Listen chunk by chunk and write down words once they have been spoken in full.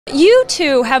You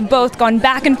two have both gone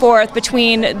back and forth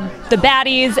between the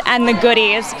baddies and the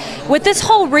goodies. With this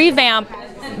whole revamp,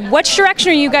 which direction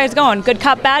are you guys going? Good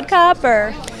cop, bad cop,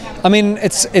 or? I mean,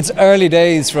 it's early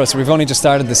days for us. We've only just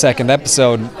started the second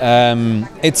episode.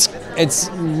 It's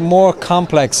more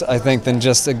complex, I think, than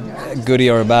just a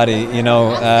goodie or a baddie. You know,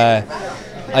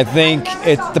 I think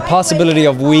the possibility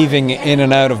of weaving in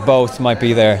and out of both might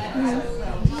be there.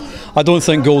 I don't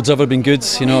think Gold's ever been good.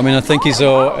 You know, I mean, I think he's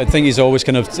always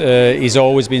kind of he's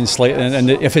always been slightly, and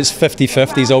if it's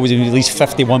 50-50, he's always been at least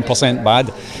 51%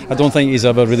 bad. I don't think he's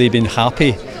ever really been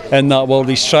happy in that world.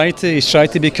 He's tried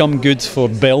to become good for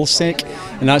Belle's sake,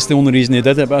 and that's the only reason he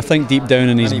did it. But I think deep down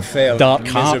in his dark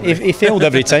heart, he failed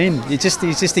every time. He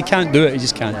can't do it. He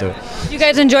just can't do it. Do you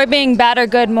guys enjoy being bad or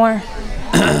good more?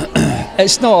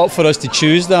 It's not up for us to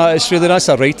choose that. It's really, that's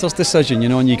a writer's decision, you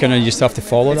know, and you kind of just have to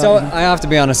follow that. I have to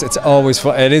be honest. It's always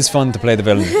fun. It is fun to play the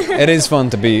villain. It is fun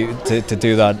to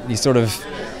do that. You sort of,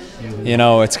 you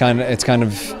know, it's kind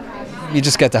of. You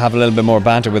just get to have a little bit more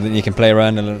banter with it, and you can play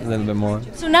around a little bit more.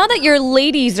 So now that your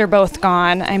ladies are both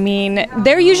gone, I mean,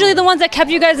 they're usually the ones that kept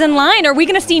you guys in line. Are we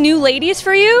going to see new ladies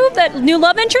for you? That new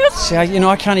love interest? See,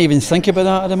 I can't even think about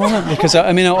that at the moment because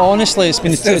I mean, honestly, it's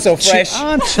been still so fresh.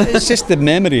 It's just the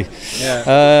memory.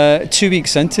 Yeah. 2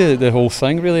 weeks into the whole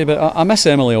thing, really, but I miss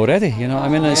Emily already. You know, I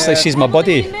mean, it's like she's my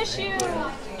buddy. I miss you.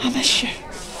 I miss you.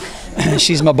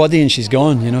 She's my buddy and she's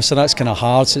gone. You know, so that's kind of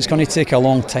hard. So it's going to take a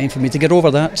long time for me to get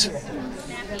over that.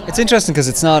 It's interesting because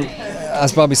it's not,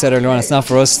 as Bobby said earlier on, it's not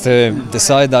for us to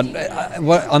decide that.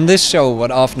 On this show, what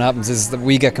often happens is that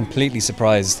we get completely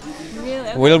surprised.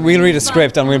 Really? We'll read a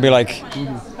script and we'll be like,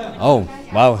 oh,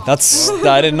 wow,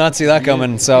 I did not see that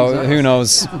coming, so who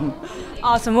knows.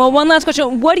 Awesome. Well, one last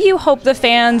question. What do you hope the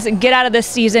fans get out of this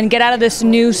season, get out of this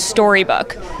new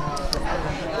storybook?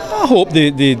 I hope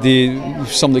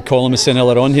somebody Colin was saying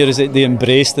earlier on here is that they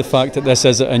embrace the fact that this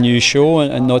is a new show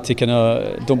and not to kind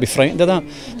of, don't be frightened of that.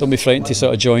 Don't be frightened to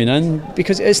sort of join in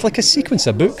because it's like a sequence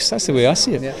of books. That's the way I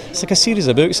see it. Yeah. It's like a series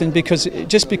of books, and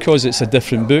just because it's a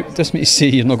different book doesn't mean to say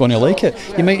you're not going to like it.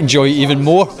 You might enjoy it even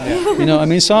more. You know what I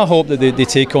mean? So I hope that they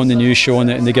take on the new show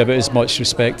and they give it as much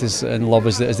respect and love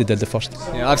as they did the first.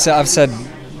 Yeah, I've said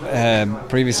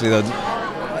previously that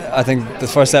I think the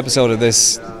first episode of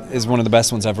this is one of the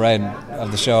best ones I've read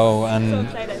of the show, and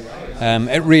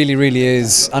it really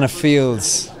is, and it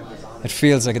feels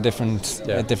like a different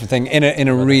thing in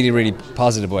a really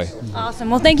positive way. Awesome.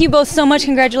 Well, thank you both so much.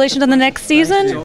 Congratulations on the next season.